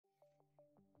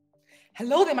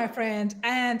Hello there, my friend,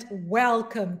 and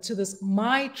welcome to this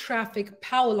My Traffic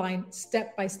Powerline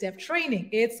step-by-step training.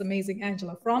 It's amazing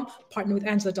Angela from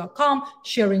partnerwithangela.com,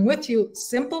 sharing with you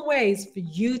simple ways for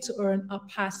you to earn a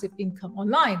passive income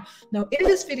online. Now, in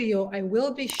this video, I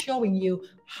will be showing you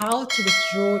how to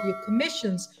withdraw your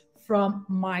commissions from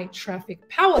My Traffic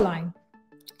Powerline.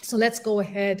 So let's go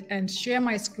ahead and share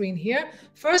my screen here.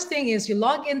 First thing is you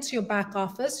log into your back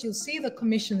office. You'll see the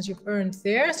commissions you've earned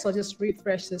there. So I'll just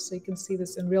refresh this so you can see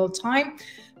this in real time.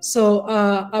 So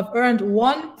I've earned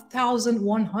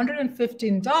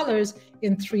 $1,115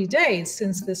 in 3 days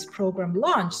since this program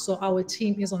launched. So our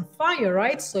team is on fire,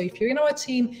 right? So if you're in our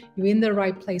team, you're in the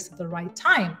right place at the right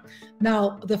time.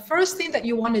 Now, the first thing that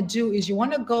you want to do is you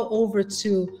want to go over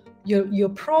to your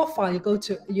profile. You go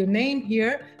to your name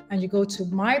here, and you go to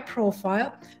my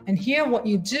profile, and here what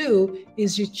you do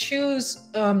is you choose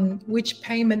which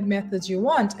payment methods you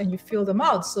want and you fill them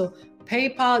out. So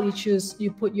PayPal,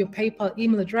 you put your PayPal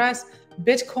email address.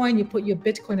 Bitcoin, you put your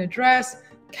Bitcoin address.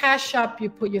 Cash App, you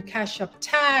put your Cash App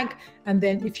tag, and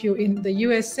then if you're in the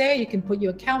USA, you can put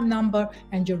your account number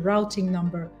and your routing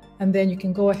number, and then you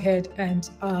can go ahead and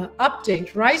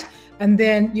update, right? And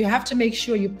then you have to make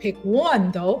sure you pick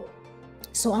one though.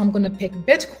 So I'm going to pick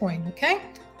Bitcoin, okay?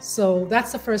 So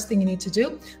that's the first thing you need to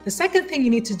do. The second thing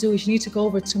you need to do is you need to go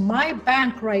over to my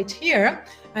bank right here.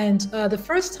 And the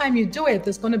first time you do it,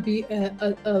 there's going to be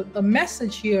a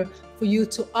message here for you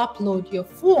to upload your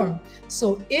form.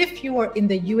 So if you are in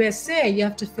the USA, you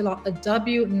have to fill out a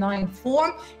W-9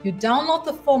 form. You download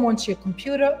the form onto your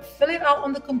computer, fill it out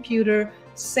on the computer,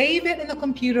 save it in the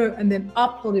computer, and then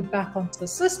upload it back onto the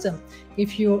system.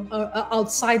 If you're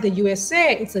outside the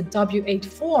USA, it's a W-8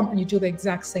 form, and you do the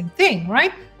exact same thing,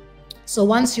 right? So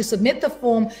once you submit the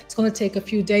form, it's going to take a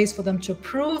few days for them to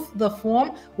approve the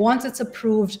form. Once it's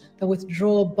approved, the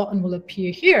withdrawal button will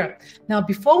appear here. Now,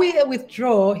 before we hit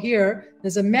withdraw here,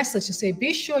 there's a message to say,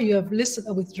 be sure you have listed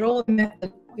a withdrawal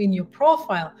method in your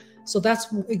profile. So that's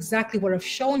exactly what I've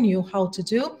shown you how to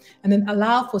do, and then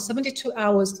allow for 72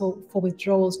 hours for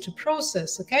withdrawals to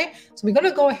process, okay? So we're going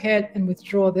to go ahead and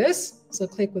withdraw this. So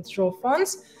click withdraw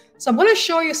funds. So I'm going to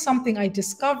show you something I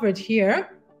discovered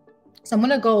here. So I'm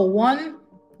going to go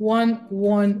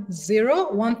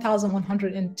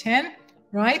 1,110,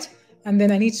 right? And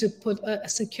then I need to put a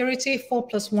security. 4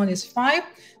 + 1 is 5.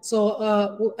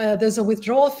 So there's a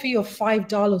withdrawal fee of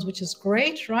 $5, which is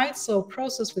great, right? So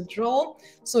process withdrawal.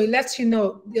 So it lets you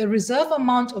know the reserve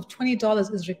amount of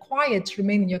 $20 is required to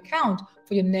remain in your account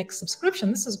for your next subscription.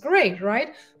 This is great,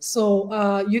 right? So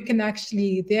you can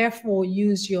actually therefore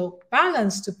use your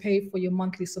balance to pay for your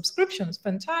monthly subscriptions.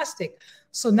 Fantastic.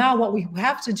 So now what we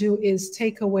have to do is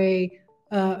take away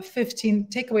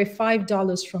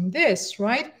 $5 from this,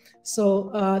 right? So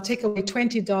take away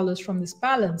 $20 from this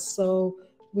balance. So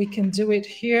we can do it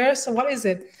here. So what is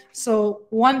it? So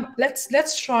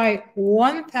let's try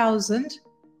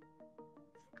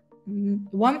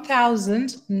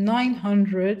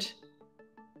 1,900.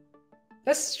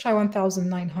 Let's try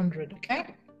 1,900,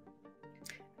 okay?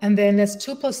 And then let's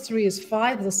 2 + 3 is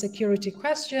 5, the security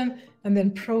question, and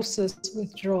then process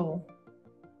withdrawal.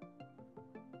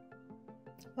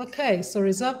 Okay, so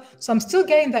reserve. So I'm still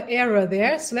getting the error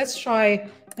there. So let's try,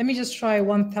 let me just try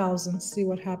 1,000, see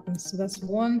what happens. So that's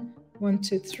 1, 1,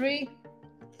 2, 3,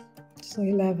 so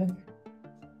 11.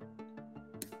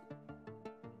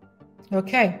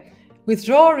 Okay,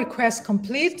 withdrawal request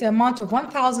complete. The amount of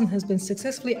 1,000 has been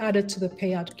successfully added to the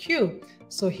payout queue.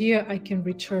 So here I can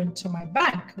return to my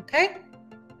bank, okay?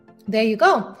 There you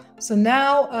go. So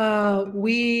now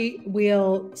we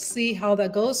will see how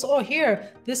that goes. Oh,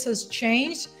 here, this has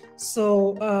changed.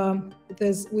 So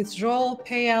there's withdrawal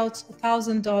payout,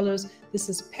 $1,000. This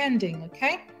is pending,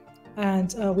 okay?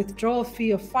 And withdrawal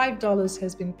fee of $5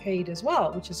 has been paid as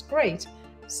well, which is great.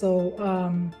 So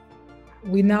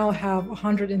we now have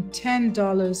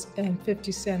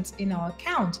 $110.50 in our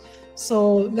account.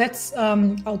 So let's,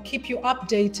 I'll keep you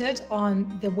updated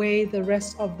on the way the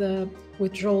rest of the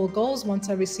withdrawal goes. Once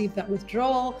I receive that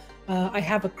withdrawal, I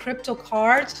have a crypto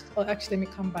card. Oh, actually, let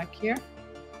me come back here.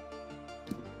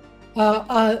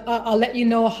 I'll let you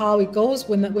know how it goes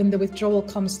when the withdrawal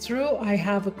comes through. I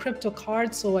have a crypto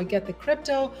card, so I get the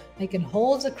crypto. I can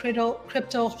hold the crypto,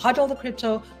 hodl the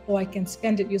crypto, or I can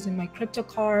spend it using my crypto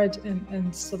card,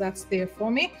 and so that's there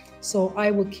for me. So I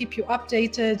will keep you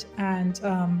updated, and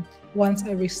once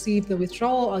I receive the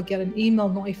withdrawal, I'll get an email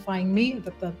notifying me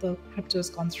that the crypto has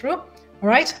gone through. All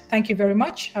right. Thank you very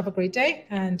much. Have a great day,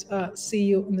 and see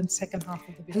you in the second half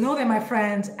of the video. Hello there, my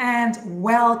friends, and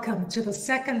welcome to the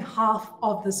second half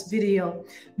of this video.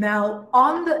 Now,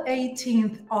 on the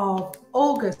 18th of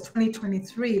August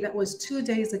 2023, that was 2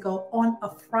 days ago on a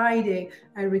Friday,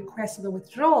 I requested a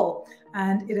withdrawal.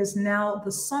 And it is now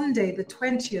the Sunday, the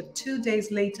 20th, 2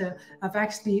 days later, I've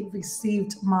actually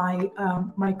received my,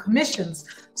 my commissions.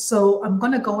 So I'm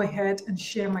going to go ahead and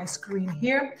share my screen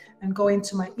here and go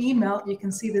into my email. You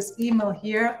can see this email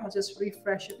here. I'll just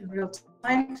refresh it in real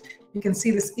time. You can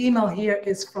see this email here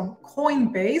is from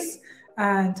Coinbase,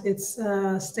 and it's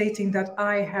stating that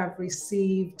I have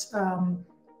received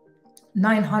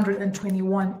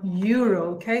 921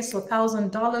 euro. Okay, so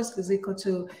 $1,000 is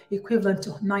equivalent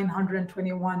to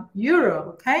 921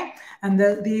 euro. Okay, and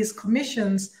these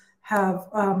commissions have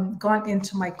gone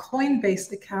into my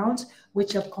Coinbase account,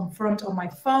 which I've confirmed on my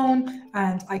phone,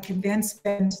 and I can then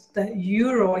spend the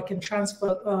euro. I can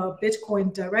transfer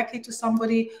Bitcoin directly to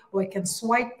somebody, or I can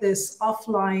swipe this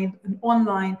offline and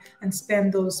online and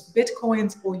spend those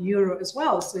Bitcoins or euro as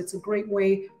well. So it's a great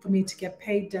way for me to get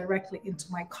paid directly into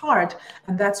my card.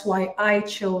 And that's why I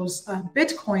chose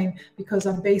Bitcoin, because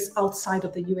I'm based outside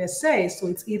of the USA. So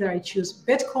it's either I choose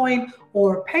Bitcoin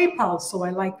or PayPal. So I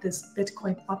like this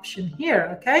Bitcoin option here.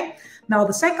 Okay. Now,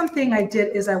 the second thing I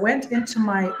did is I went into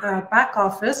my back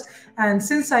office, and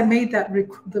since I made that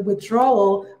the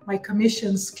withdrawal, my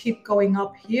commissions keep going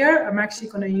up here. I'm actually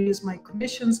going to use my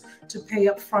commissions to pay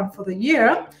up front for the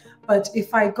year. But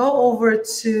if I go over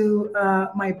to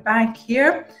my bank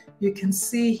here, you can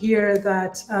see here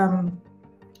that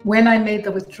when I made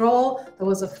the withdrawal, there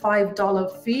was a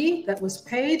 $5 fee that was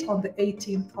paid on the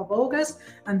 18th of August.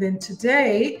 And then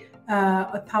today,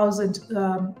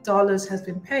 $1,000 has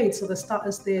been paid. So the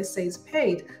status there says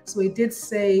paid. So it did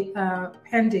say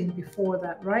pending before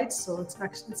that, right? So it's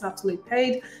absolutely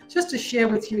paid. Just to share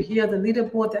with you here, the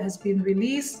leaderboard that has been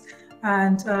released.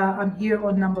 And I'm here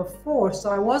on number 4.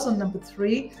 So I was on number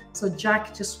 3. So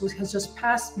Jack has just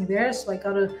passed me there. So I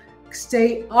got to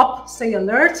stay up, stay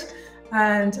alert.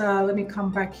 And let me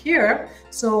come back here.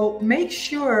 So make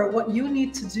sure what you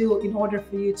need to do in order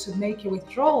for you to make your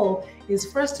withdrawal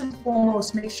is, first and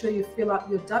foremost, make sure you fill out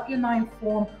your W-9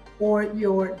 form, or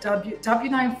your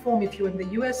W-9 form if you're in the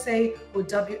USA, or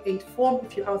W-8 form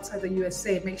if you're outside the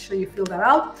USA. Make sure you fill that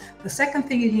out. The second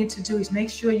thing you need to do is make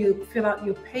sure you fill out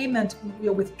your payment,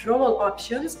 your withdrawal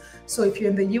options. So if you're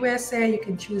in the USA, you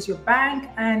can choose your bank,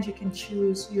 and you can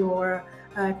choose your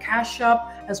Cash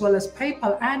App, as well as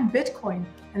PayPal and Bitcoin.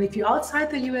 And if you're outside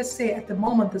the USA at the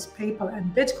moment, there's PayPal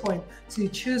and Bitcoin. So you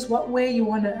choose what way you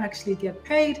want to actually get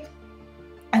paid.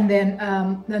 And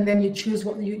then you choose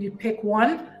what you pick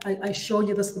one. I showed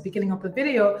you this at the beginning of the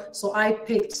video. So I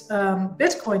picked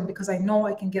Bitcoin because I know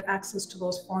I can get access to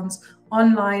those funds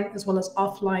online as well as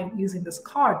offline using this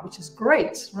card, which is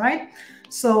great, right?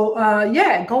 So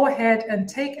yeah, go ahead and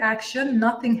take action.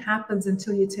 Nothing happens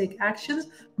until you take actions.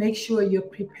 Make sure you're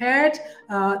prepared.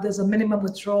 There's a minimum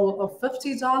withdrawal of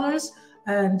 $50.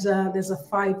 And there's a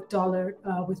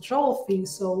 $5 withdrawal fee.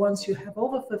 So once you have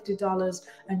over $50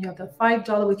 and you have the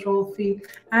 $5 withdrawal fee,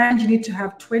 and you need to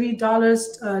have $20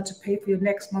 to pay for your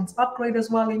next month's upgrade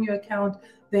as well in your account,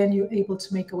 then you're able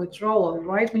to make a withdrawal,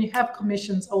 right? When you have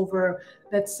commissions over,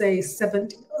 let's say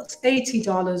 $70,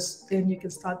 $80, then you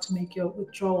can start to make your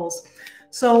withdrawals.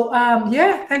 So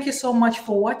yeah, thank you so much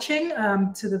for watching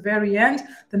to the very end.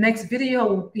 The next video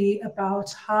will be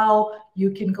about how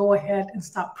you can go ahead and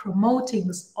start promoting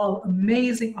this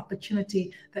amazing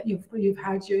opportunity that you've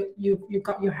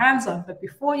got your hands on. But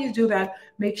before you do that,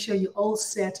 make sure you're all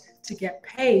set to get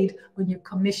paid when your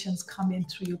commissions come in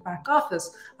through your back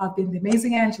office. I've been the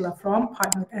amazing Angela from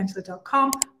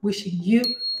partnerwithangela.com, wishing you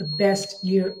the best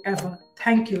year ever.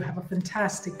 Thank you. Have a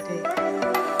fantastic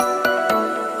day.